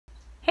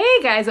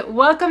Hey guys,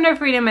 welcome to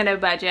Freedom at a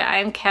Budget.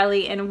 I'm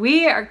Kelly and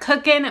we are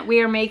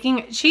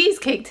making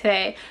cheesecake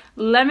today,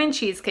 lemon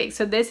cheesecake.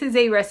 So this is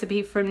a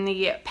recipe from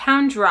the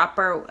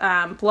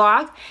WWPoundDropper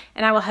blog,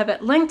 and I will have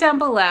it linked down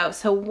below.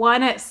 So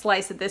one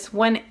slice of this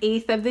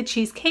 1/8 of the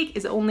cheesecake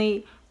is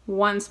only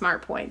 1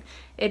 smart point.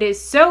 It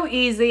is so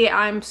easy.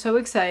 I'm so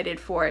excited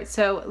for it.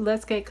 So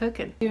let's get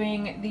cooking.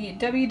 Doing the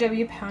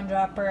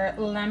WWPoundDropper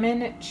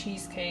lemon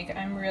cheesecake.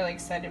 I'm really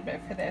excited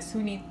for this.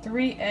 We need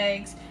 3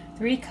 eggs,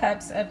 3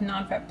 cups of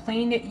non-fat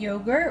plain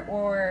yogurt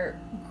or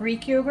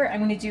Greek yogurt. I'm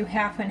going to do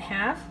half and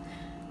half.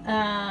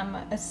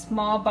 A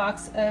small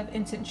box of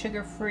instant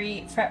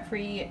sugar-free,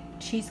 fat-free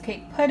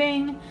cheesecake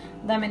pudding,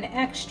 lemon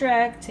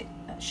extract,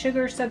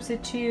 sugar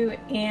substitute,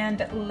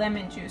 and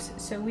lemon juice.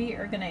 So we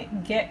are going to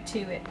get to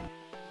it.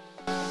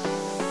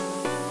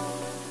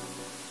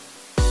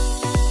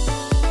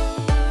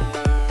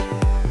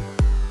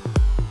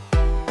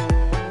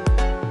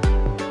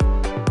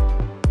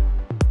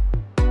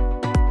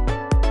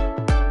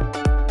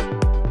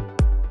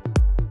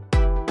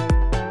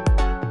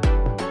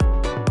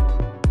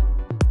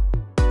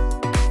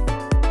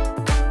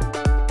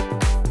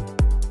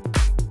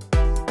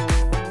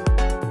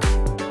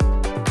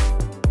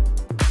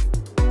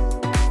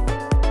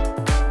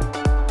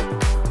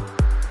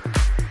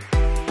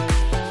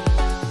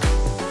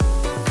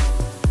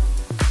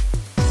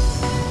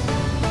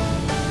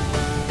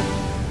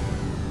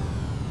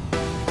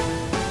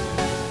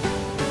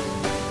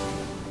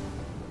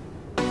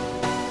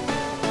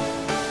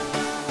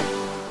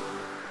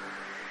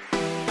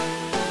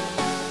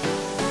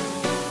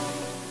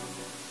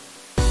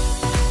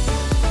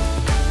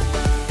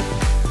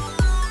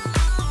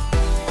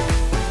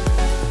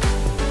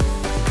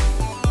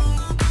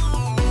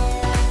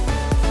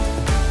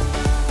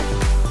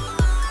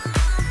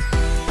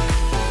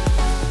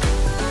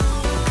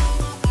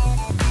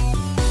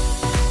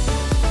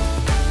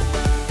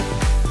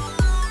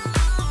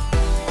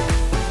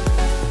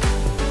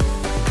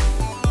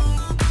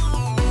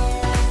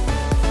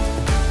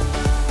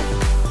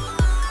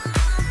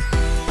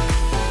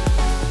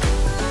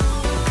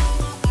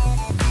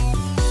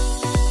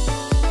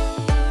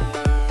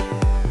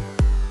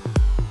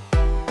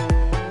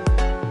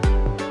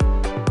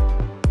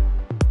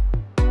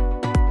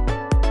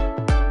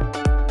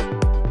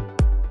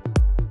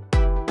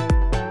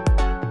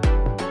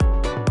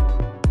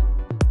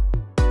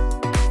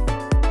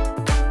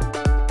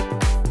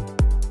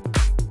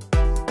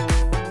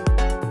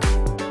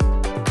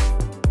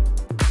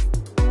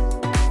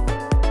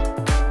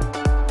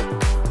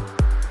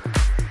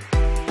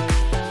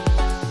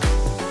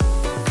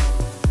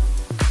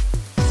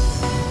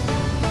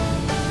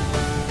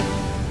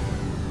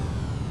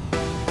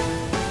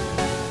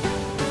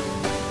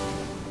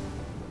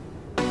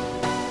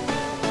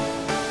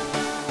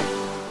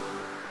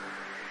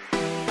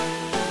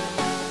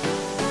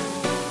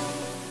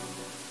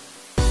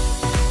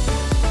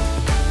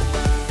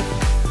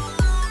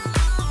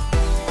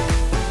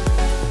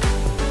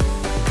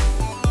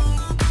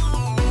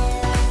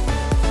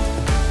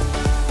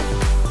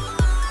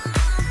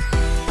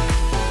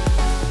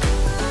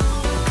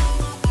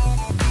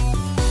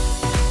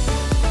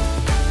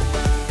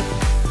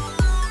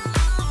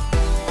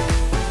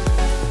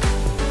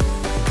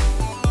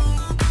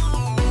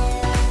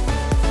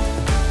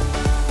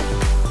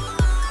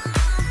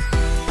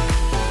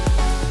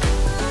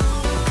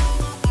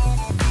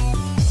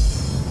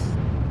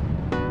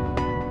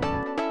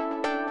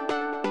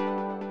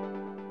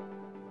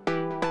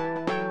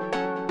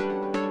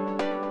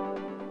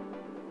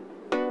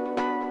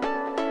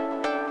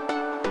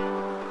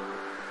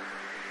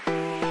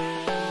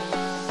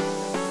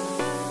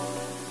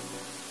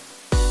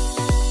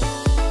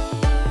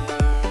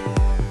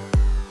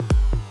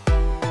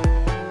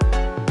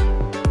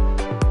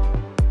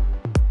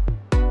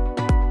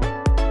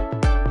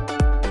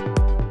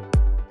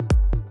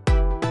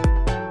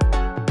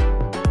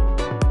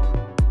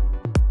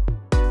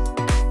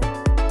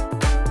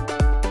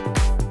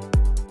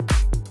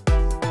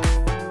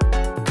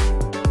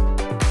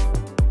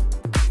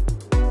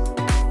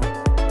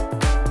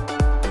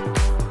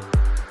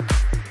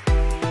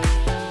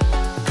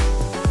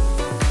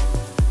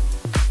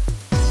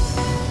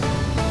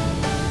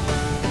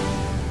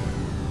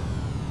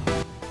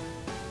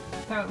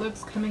 How it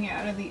looks coming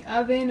out of the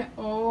oven.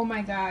 Oh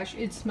my gosh,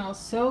 it smells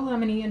so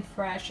lemony and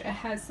fresh. It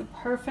has the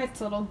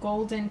perfect little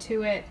golden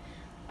to it.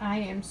 I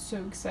am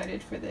so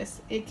excited for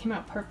this. It came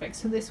out perfect.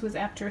 So this was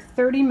after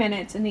 30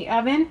 minutes in the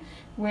oven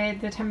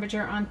with the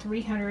temperature on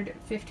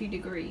 350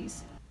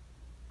 degrees.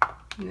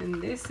 And then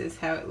this is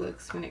how it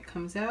looks when it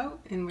comes out,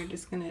 and we're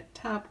just gonna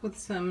top with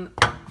some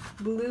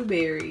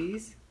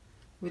blueberries,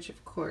 which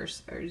of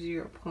course are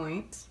 0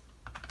 points.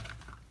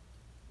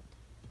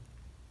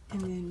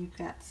 And then we've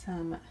got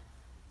some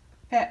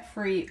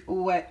fat-free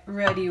wet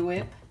ready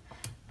whip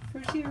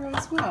for 0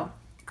 as well.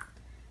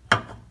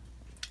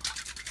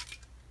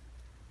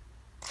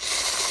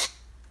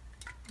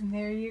 And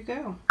there you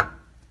go.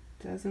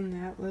 Doesn't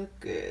that look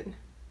good?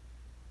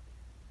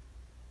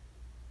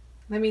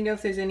 Let me know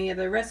if there's any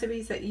other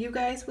recipes that you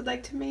guys would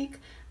like to make.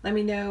 Let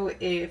me know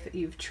if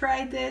you've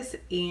tried this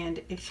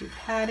and if you've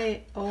had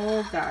it.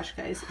 Oh gosh,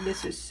 guys,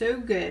 this is so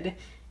good.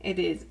 It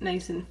is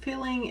nice and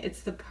filling.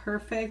 It's the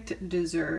perfect dessert.